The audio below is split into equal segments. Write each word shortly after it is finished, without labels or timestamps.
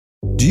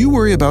Do you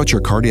worry about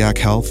your cardiac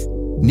health?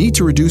 Need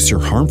to reduce your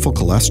harmful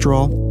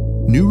cholesterol?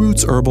 New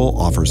Roots Herbal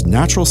offers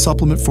natural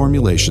supplement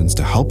formulations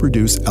to help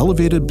reduce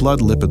elevated blood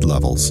lipid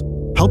levels,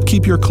 help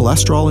keep your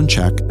cholesterol in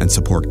check, and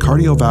support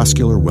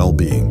cardiovascular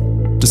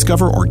well-being.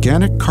 Discover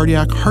organic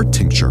cardiac heart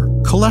tincture,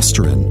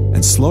 cholesterol,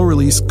 and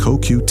slow-release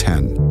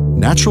CoQ10.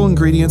 Natural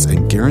ingredients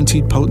and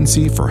guaranteed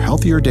potency for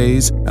healthier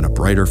days and a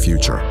brighter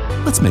future.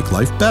 Let's make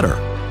life better.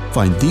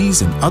 Find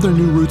these and other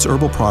New Roots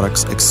Herbal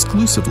products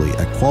exclusively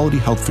at quality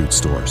health food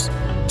stores.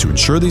 To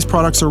ensure these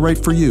products are right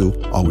for you,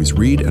 always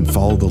read and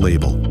follow the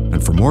label.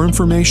 And for more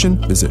information,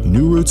 visit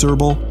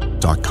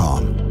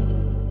newrootsherbal.com.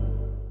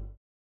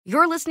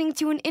 You're listening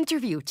to an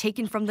interview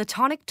taken from the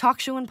Tonic Talk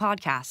Show and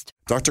Podcast.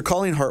 Dr.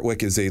 Colleen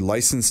Hartwick is a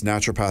licensed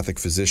naturopathic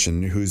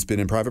physician who's been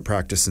in private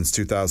practice since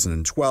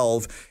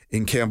 2012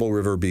 in Campbell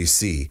River,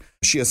 BC.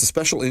 She has a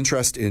special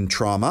interest in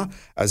trauma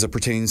as it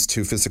pertains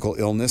to physical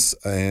illness,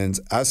 and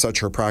as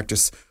such, her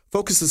practice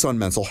focuses on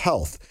mental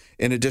health.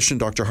 In addition,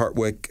 Dr.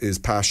 Hartwick is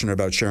passionate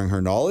about sharing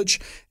her knowledge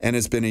and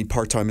has been a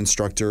part-time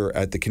instructor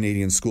at the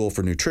Canadian School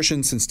for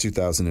Nutrition since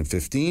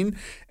 2015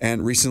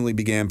 and recently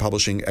began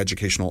publishing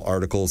educational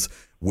articles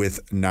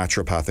with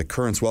Naturopathic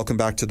Currents. Welcome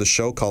back to the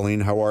show, Colleen.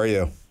 How are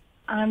you?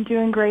 I'm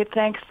doing great.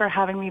 Thanks for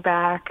having me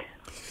back.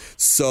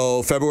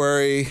 So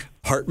February,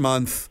 Heart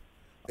Month,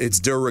 it's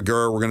de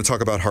rigueur. We're going to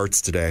talk about hearts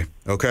today,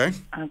 okay?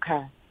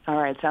 Okay. All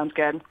right. Sounds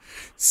good.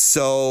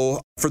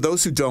 So for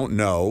those who don't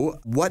know,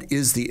 what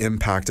is the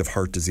impact of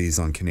heart disease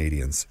on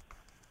Canadians?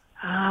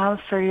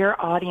 For your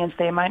audience,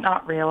 they might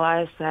not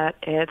realize that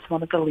it's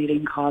one of the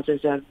leading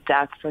causes of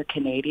death for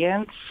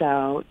Canadians.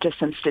 So just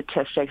some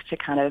statistics to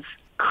kind of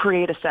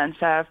create a sense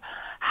of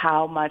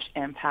how much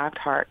impact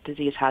heart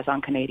disease has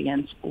on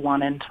Canadians.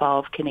 1 in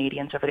 12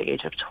 Canadians over the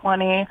age of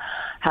 20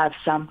 have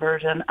some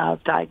version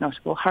of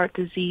diagnosable heart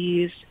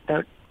disease,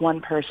 about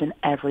one person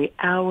every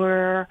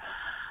hour.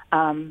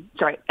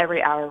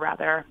 Every hour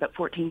rather, but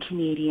 14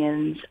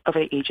 Canadians over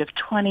the age of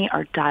 20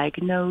 are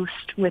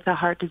diagnosed with a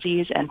heart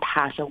disease and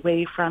pass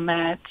away from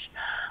it.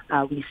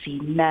 We see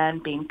men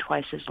being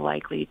twice as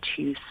likely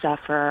to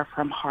suffer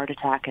from heart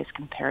attack as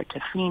compared to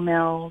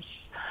females.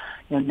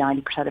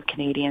 90% of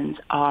Canadians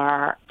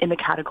are in the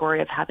category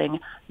of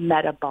having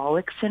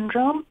metabolic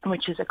syndrome,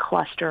 which is a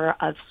cluster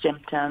of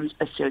symptoms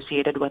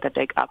associated with a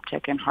big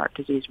uptick in heart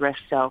disease risk.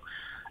 So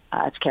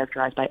it's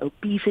characterized by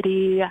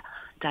obesity,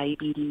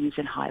 diabetes,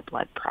 and high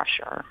blood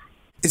pressure.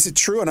 Is it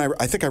true, and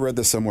I think I read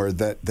this somewhere,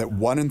 that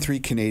 1 in 3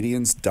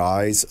 Canadians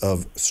dies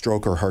of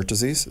stroke or heart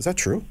disease? Is that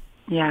true?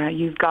 Yeah,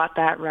 you've got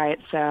that right.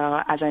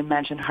 So as I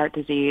mentioned, heart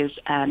disease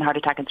and heart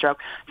attack and stroke,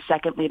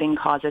 second leading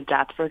cause of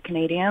death for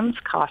Canadians,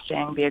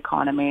 costing the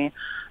economy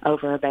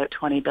over about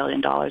 $20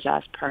 billion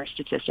as per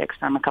statistics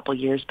from a couple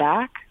years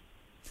back.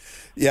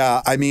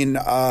 Yeah, I mean,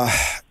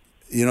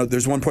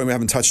 there's one point we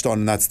haven't touched on,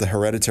 and that's the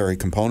hereditary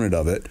component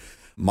of it.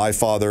 My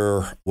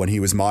father, when he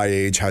was my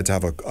age, had to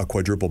have a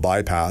quadruple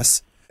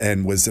bypass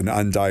and was an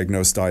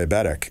undiagnosed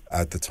diabetic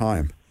at the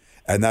time.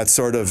 And that's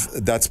part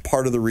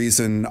of the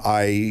reason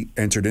I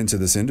entered into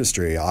this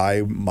industry.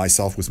 I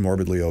myself was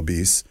morbidly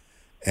obese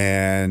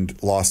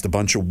and lost a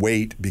bunch of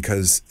weight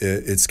because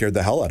it scared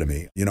the hell out of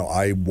me.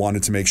 I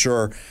wanted to make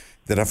sure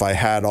that if I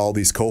had all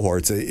these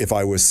cohorts, if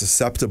I was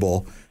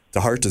susceptible to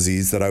heart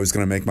disease, that I was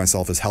going to make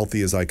myself as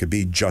healthy as I could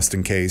be just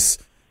in case,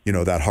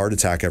 that heart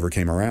attack ever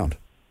came around.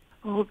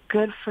 Well,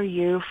 good for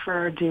you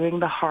for doing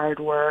the hard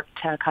work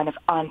to kind of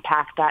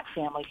unpack that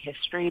family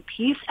history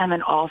piece, and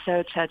then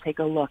also to take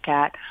a look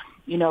at,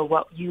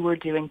 what you were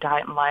doing,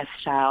 diet and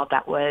lifestyle,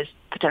 that was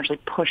potentially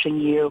pushing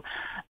you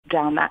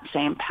down that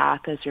same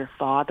path as your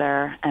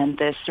father, and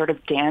this sort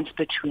of dance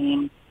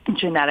between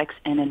genetics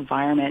and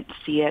environment.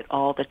 See it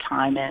all the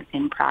time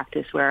in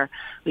practice, where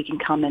we can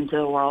come into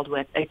the world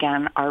with,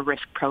 again, our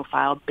risk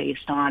profile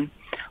based on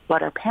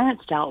what our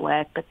parents dealt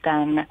with, but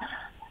then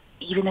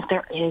even if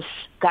there is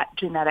that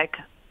genetic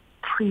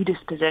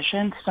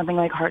predisposition to something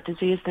like heart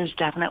disease, there's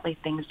definitely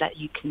things that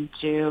you can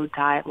do,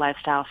 diet,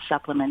 lifestyle,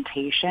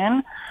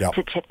 supplementation,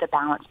 to tip the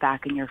balance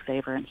back in your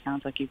favor. And it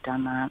sounds like you've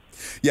done that.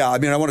 Yeah, I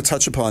mean, I want to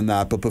touch upon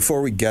that. But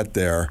before we get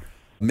there,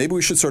 maybe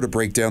we should sort of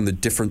break down the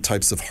different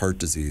types of heart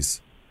disease,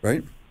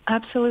 right?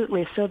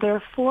 Absolutely. So there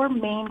are 4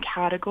 main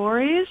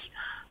categories.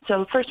 So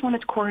the first one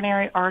is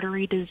coronary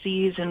artery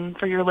disease. And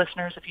for your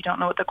listeners, if you don't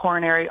know what the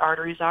coronary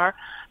arteries are,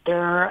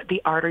 they're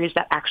the arteries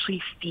that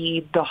actually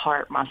feed the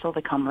heart muscle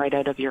that come right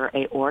out of your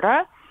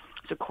aorta.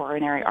 So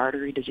coronary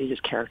artery disease is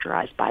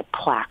characterized by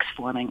plaques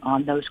forming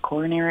on those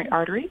coronary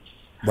arteries.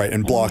 Right,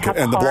 and the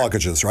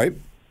blockages, right?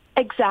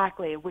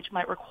 Exactly, which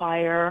might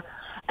require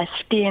a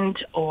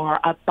stent or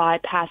a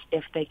bypass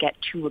if they get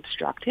too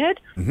obstructed.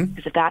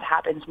 Because if that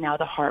happens, now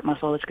the heart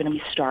muscle is going to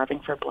be starving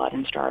for blood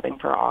and starving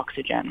for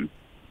oxygen.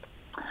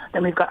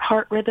 Then we've got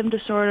heart rhythm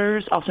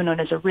disorders, also known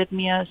as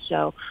arrhythmia,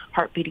 so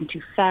heart beating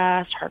too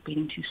fast, heart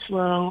beating too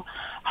slow,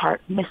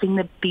 heart missing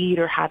the beat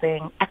or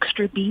having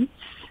extra beats.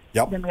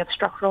 Yep. Then we have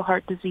structural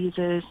heart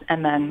diseases,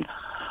 and then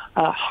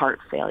heart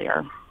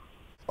failure.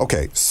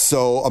 Okay,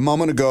 so a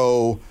moment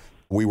ago,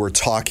 we were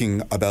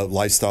talking about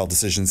lifestyle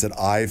decisions that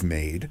I've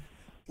made.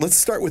 Let's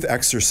start with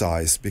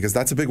exercise, because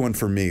that's a big one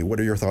for me.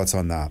 What are your thoughts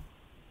on that?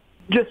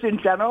 Just in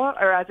general,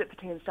 or as it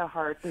pertains to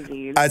heart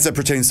disease? As it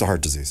pertains to heart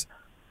disease.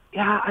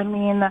 Yeah, I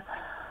mean,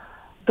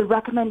 the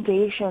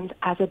recommendations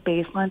as a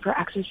baseline for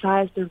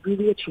exercise, they're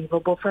really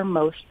achievable for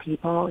most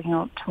people,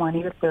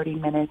 20 or 30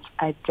 minutes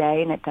a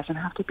day, and it doesn't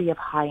have to be of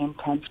high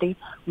intensity.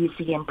 We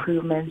see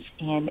improvements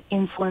in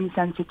insulin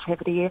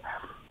sensitivity,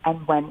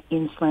 and when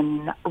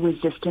insulin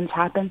resistance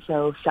happens,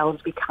 so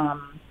cells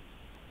become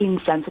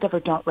insensitive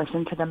or don't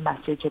listen to the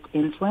message of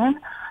insulin,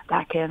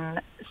 that can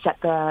set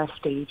the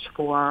stage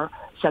for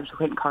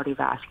subsequent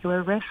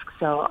cardiovascular risk.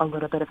 So a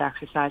little bit of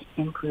exercise,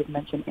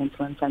 improvements in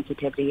insulin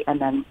sensitivity,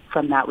 and then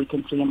from that we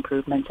can see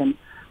improvements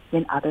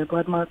in other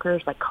blood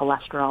markers like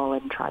cholesterol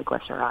and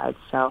triglycerides.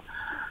 So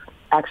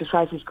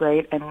exercise is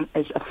great and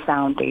is a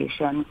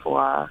foundation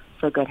for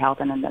good health,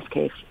 and in this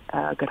case,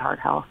 good heart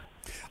health.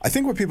 I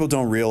think what people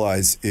don't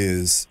realize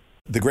is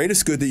the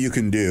greatest good that you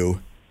can do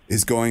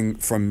is going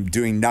from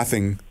doing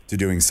nothing to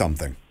doing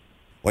something.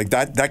 Like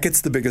that gets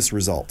the biggest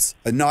results.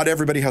 And not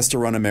everybody has to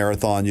run a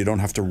marathon. You don't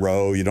have to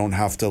row. You don't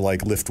have to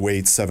lift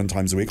weights 7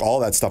 times a week. All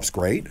that stuff's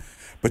great.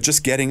 But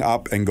just getting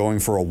up and going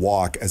for a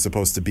walk as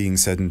opposed to being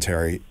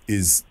sedentary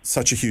is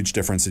such a huge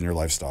difference in your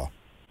lifestyle.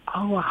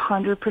 Oh,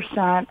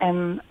 100%.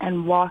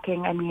 And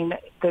walking, I mean,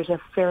 there's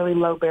a fairly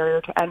low barrier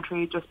to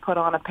entry. Just put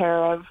on a pair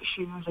of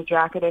shoes, a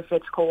jacket if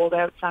it's cold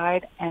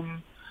outside,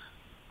 and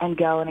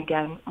go. And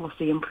again, we'll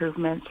see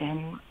improvements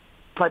in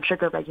blood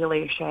sugar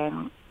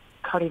regulation,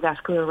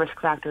 cardiovascular risk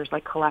factors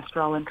like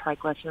cholesterol and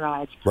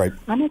triglycerides. Right.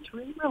 And it's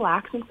really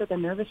relaxing for the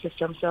nervous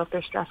system. So if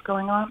there's stress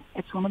going on,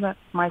 it's one of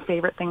my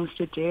favorite things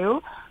to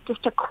do,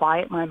 just to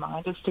quiet my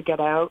mind, is to get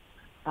out.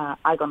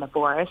 I go in the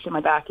forest in my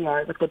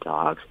backyard with the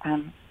dogs,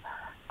 and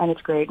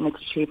it's great and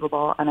it's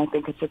achievable. And I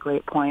think it's a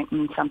great point,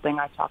 and something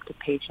I talk to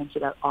patients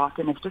about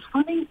often is just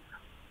finding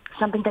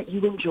something that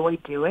you enjoy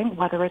doing,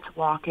 whether it's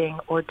walking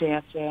or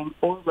dancing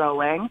or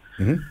rowing,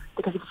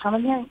 because if it's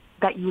something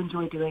that you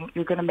enjoy doing,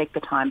 you're going to make the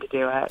time to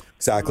do it.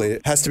 Exactly.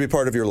 It has to be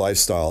part of your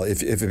lifestyle.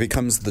 If it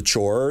becomes the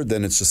chore,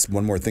 then it's just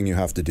one more thing you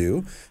have to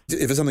do.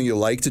 If it's something you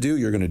like to do,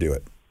 you're going to do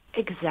it.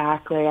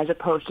 Exactly, as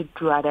opposed to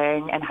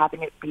dreading and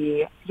having it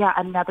be,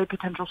 another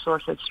potential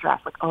source of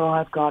stress, like, oh,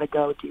 I've got to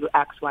go do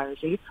X, Y, or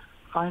Z.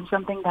 Find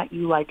something that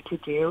you like to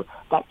do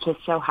that just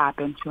so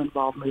happens to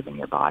involve moving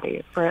your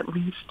body for at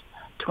least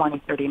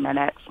 20, 30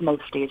 minutes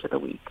most days of the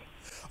week.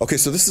 Okay,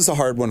 so this is a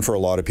hard one for a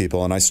lot of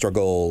people, and I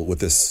struggle with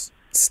this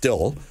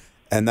still,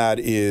 and that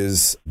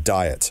is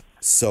diet.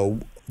 So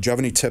do you have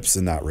any tips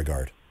in that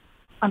regard?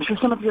 I'm sure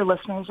some of your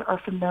listeners are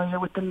familiar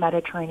with the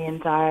Mediterranean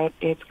diet.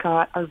 It's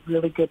got a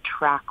really good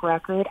track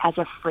record as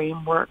a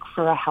framework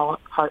for a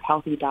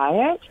heart-healthy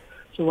diet.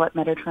 So what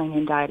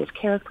Mediterranean diet is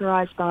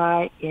characterized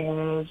by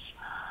is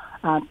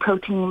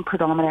protein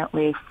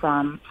predominantly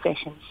from fish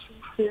and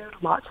seafood,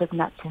 lots of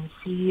nuts and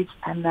seeds,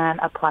 and then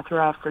a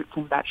plethora of fruits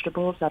and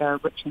vegetables that are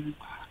rich in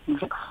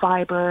things like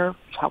fiber,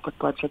 which help with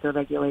blood sugar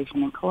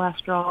regulation and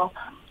cholesterol,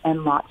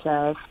 and lots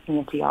of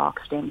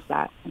antioxidants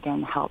that,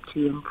 again, help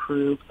to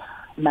improve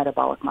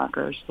metabolic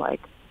markers like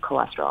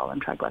cholesterol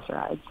and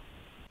triglycerides.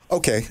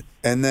 Okay.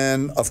 And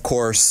then, of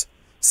course,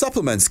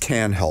 supplements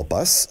can help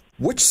us.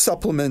 Which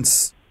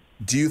supplements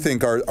do you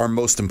think are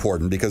most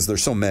important? Because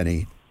there's so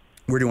many.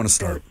 Where do you want to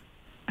start?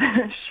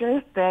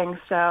 Sure thing.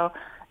 So,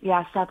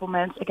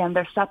 supplements, again,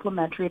 they're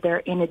supplementary. They're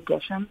in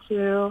addition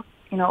to,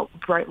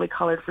 brightly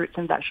colored fruits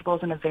and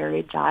vegetables in a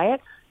varied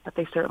diet, but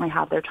they certainly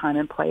have their time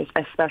and place,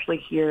 especially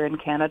here in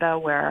Canada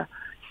where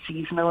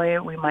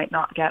seasonally we might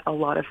not get a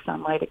lot of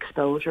sunlight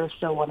exposure.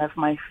 So one of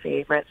my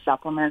favorite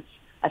supplements,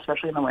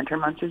 especially in the winter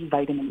months, is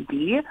vitamin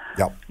D.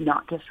 Yep.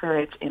 Not just for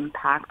its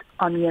impact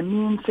on the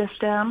immune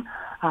system,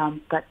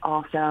 but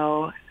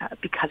also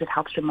because it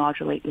helps to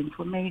modulate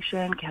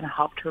inflammation, can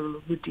help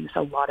to reduce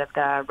a lot of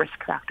the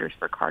risk factors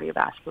for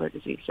cardiovascular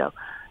disease. So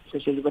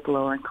associated with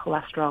lowering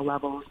cholesterol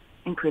levels,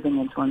 improving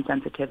insulin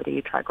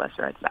sensitivity,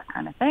 triglycerides, that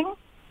kind of thing.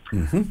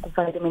 Mm-hmm.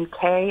 Vitamin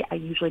K, I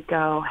usually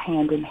go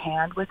hand in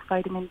hand with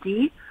vitamin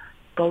D.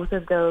 Both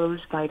of those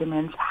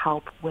vitamins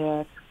help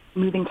with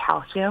moving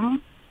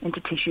calcium into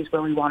tissues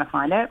where we want to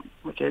find it,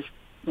 which is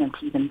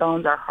teeth and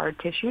bones, our hard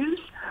tissues.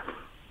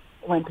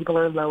 When people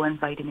are low in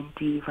vitamin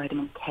D,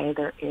 vitamin K,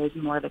 there is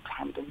more of a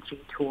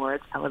tendency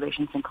towards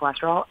elevations in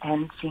cholesterol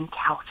and seeing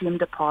calcium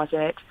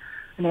deposit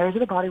in areas of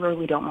the body where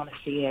we don't want to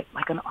see it,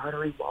 like on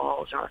artery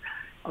walls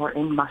or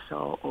in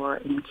muscle or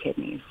in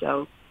kidneys.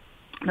 So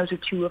those are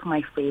two of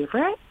my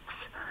favorites.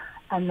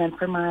 And then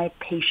for my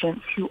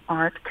patients who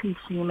aren't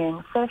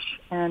consuming fish,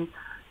 and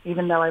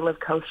even though I live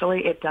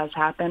coastally, it does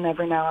happen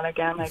every now and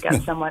again. I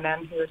get someone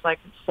in who is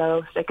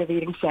so sick of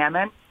eating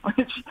salmon,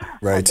 which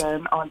as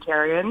an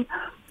Ontarian,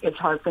 it's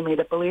hard for me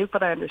to believe,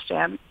 but I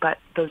understand. But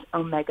those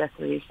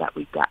omega-3s that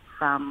we get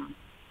from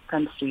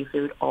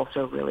seafood,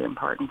 also really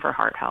important for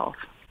heart health.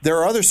 There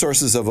are other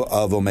sources of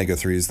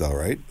omega-3s though,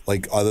 right?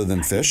 Like other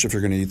than fish, if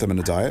you're going to eat them in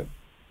a diet?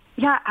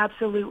 Yeah,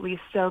 absolutely.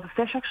 So the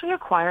fish actually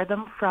acquire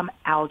them from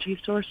algae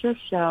sources.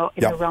 So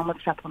in the realm of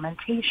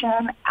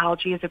supplementation,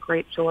 algae is a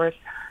great source.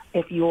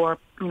 If you're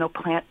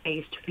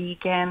plant-based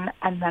vegan,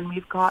 and then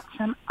we've got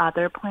some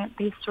other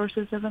plant-based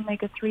sources of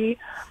omega-3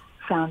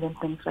 found in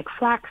things like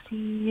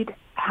flaxseed,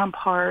 hemp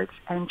hearts,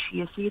 and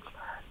chia seeds.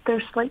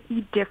 They're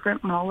slightly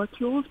different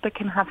molecules, but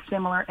can have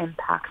similar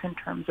impacts in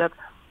terms of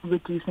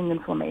reducing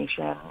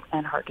inflammation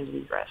and heart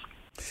disease risk.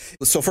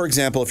 So, for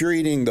example, if you're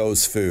eating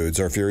those foods,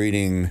 or if you're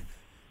eating,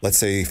 let's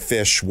say,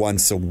 fish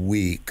once a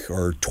week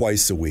or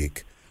twice a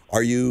week,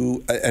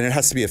 and it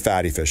has to be a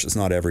fatty fish, it's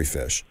not every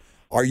fish,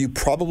 are you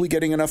probably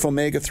getting enough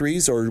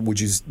omega-3s, or would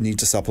you need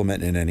to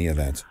supplement in any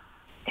event?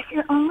 If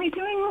you're only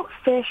doing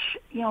fish,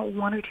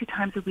 1 or 2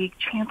 times a week,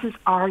 chances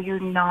are you're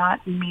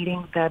not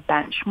meeting the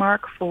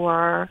benchmark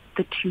for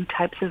the 2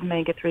 types of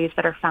omega-3s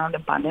that are found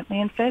abundantly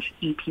in fish,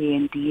 EPA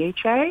and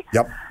DHA.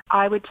 Yep.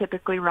 I would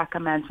typically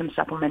recommend some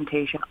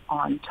supplementation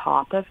on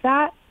top of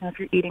that. And if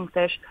you're eating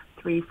fish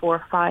 3,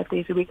 4, 5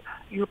 days a week,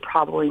 you're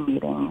probably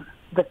meeting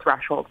the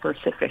threshold for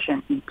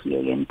sufficient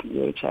EPA and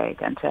DHA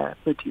again to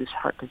reduce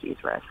heart disease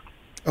risk.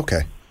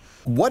 Okay.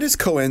 What is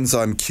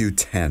coenzyme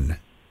Q10?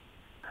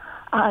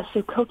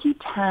 So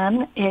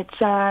CoQ10,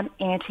 it's an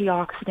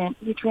antioxidant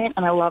nutrient,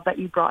 and I love that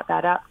you brought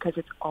that up because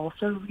it's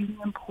also really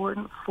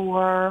important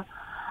for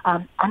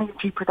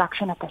energy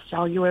production at the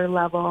cellular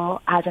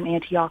level. As an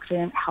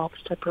antioxidant,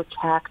 helps to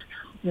protect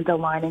the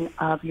lining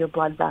of your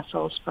blood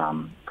vessels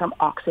from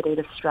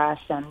oxidative stress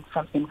and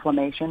from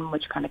inflammation,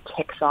 which kind of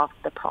kicks off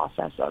the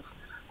process of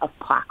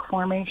plaque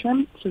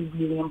formation. So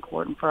really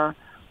important for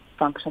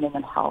functioning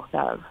and health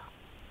of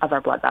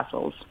our blood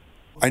vessels.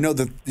 I know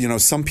that,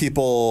 some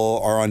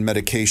people are on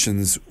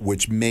medications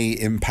which may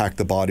impact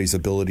the body's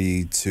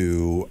ability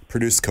to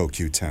produce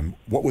CoQ10.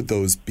 What would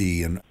those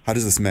be, and how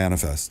does this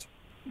manifest?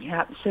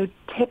 Yeah, so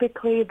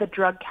typically the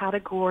drug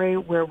category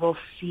where we'll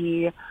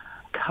see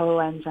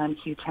coenzyme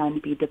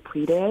Q10 be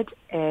depleted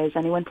is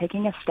anyone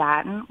taking a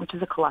statin, which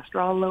is a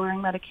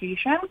cholesterol-lowering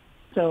medication.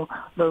 So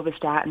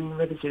lovastatin,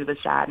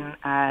 rosuvastatin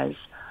as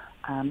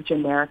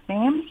generic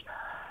names.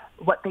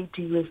 What they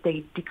do is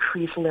they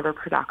decrease liver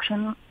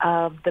production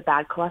of the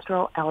bad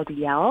cholesterol,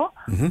 LDL,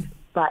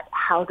 but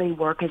how they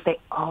work is they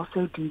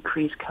also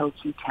decrease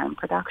CoQ10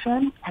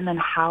 production. And then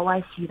how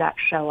I see that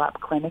show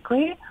up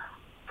clinically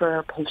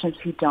for patients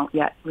who don't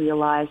yet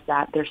realize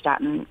that their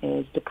statin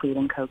is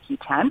depleting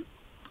CoQ10,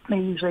 they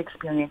usually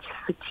experience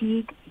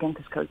fatigue, again,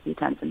 because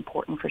CoQ10 is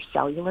important for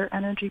cellular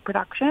energy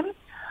production.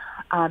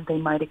 They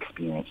might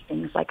experience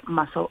things like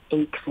muscle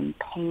aches and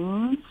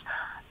pains,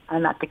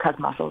 and that's because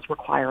muscles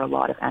require a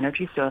lot of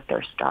energy. So if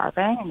they're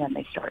starving, and then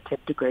they start to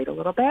degrade a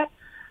little bit,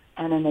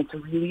 and in its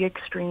really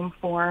extreme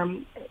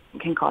form, it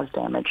can cause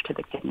damage to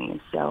the kidneys.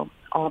 So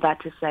all that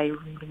to say,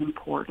 really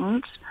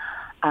important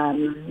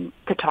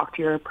to talk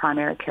to your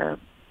primary care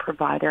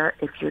provider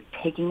if you're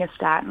taking a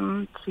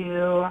statin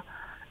to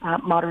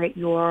moderate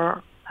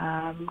your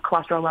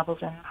cholesterol levels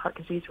and heart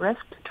disease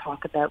risk, to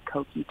talk about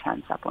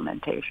CoQ10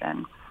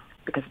 supplementation,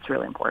 because it's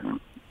really important.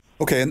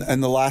 Okay,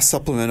 and the last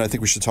supplement I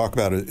think we should talk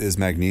about is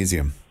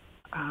magnesium.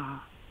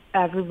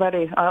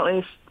 Everybody, at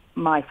least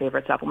my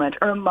favorite supplement,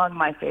 or among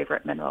my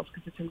favorite minerals,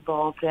 because it's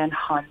involved in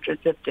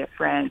hundreds of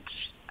different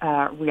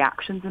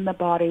reactions in the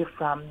body,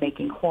 from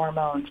making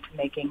hormones to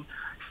making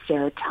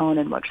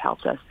serotonin, which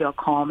helps us feel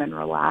calm and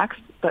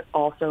relaxed, but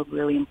also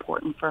really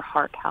important for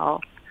heart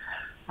health,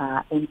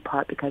 in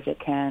part because it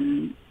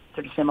can,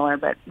 sort of similar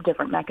but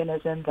different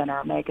mechanisms than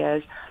our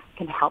omegas,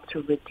 can help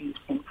to reduce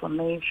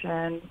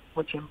inflammation,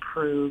 which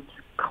improves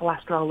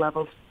cholesterol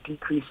levels,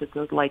 decreases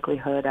the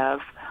likelihood of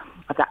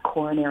that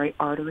coronary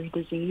artery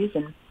disease.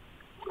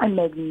 And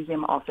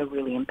magnesium also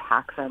really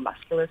impacts our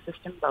muscular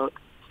system, both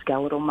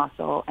skeletal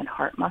muscle and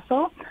heart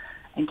muscle,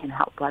 and can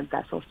help blood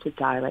vessels to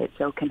dilate.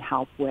 So it can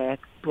help with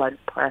blood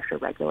pressure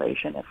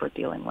regulation if we're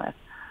dealing with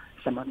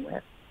someone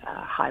with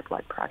high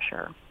blood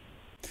pressure.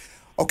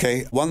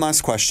 Okay, one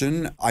last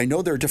question. I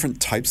know there are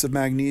different types of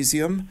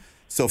magnesium.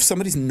 So if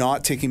somebody's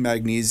not taking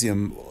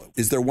magnesium,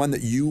 is there one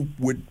that you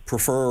would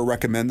prefer or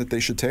recommend that they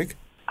should take?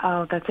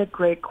 Oh, that's a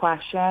great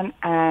question.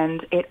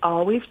 And it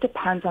always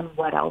depends on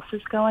what else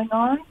is going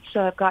on. So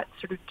I've got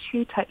sort of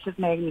 2 types of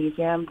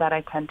magnesium that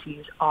I tend to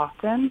use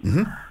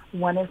often.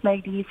 One is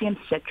magnesium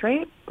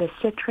citrate. The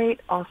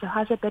citrate also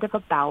has a bit of a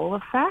bowel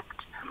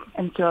effect.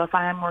 And so if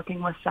I am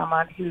working with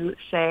someone who,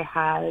 say,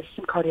 has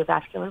some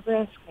cardiovascular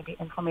risk, maybe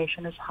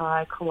inflammation is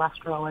high,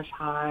 cholesterol is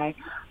high,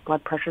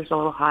 blood pressure is a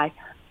little high,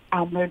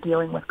 and they're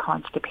dealing with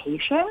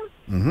constipation,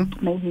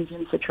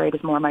 magnesium citrate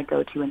is more my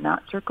go-to in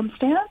that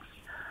circumstance,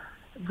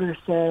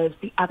 versus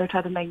the other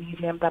type of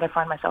magnesium that I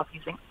find myself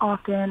using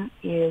often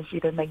is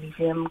either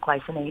magnesium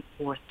glycinate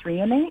or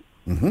threonate.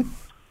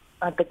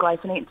 The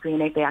glycinate and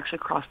threonate, they actually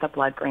cross the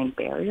blood-brain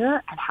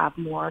barrier and have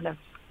more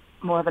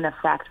of an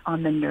effect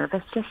on the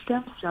nervous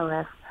system. So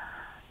if,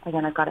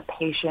 again, I've got a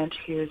patient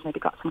who's maybe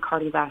got some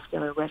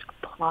cardiovascular risk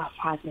plus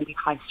has maybe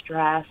high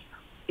stress,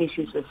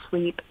 issues with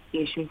sleep,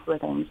 issues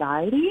with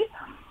anxiety,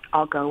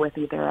 I'll go with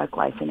either a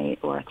glycinate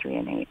or a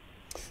threonate.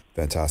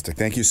 Fantastic.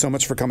 Thank you so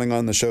much for coming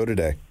on the show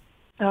today.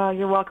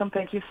 You're welcome.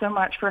 Thank you so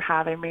much for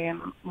having me.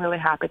 I'm really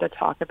happy to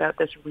talk about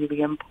this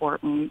really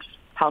important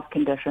health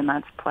condition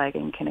that's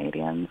plaguing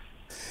Canadians.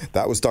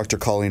 That was Dr.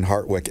 Colleen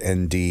Hartwick,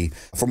 ND.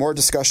 For more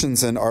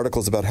discussions and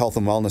articles about health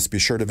and wellness, be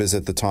sure to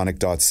visit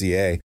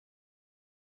thetonic.ca.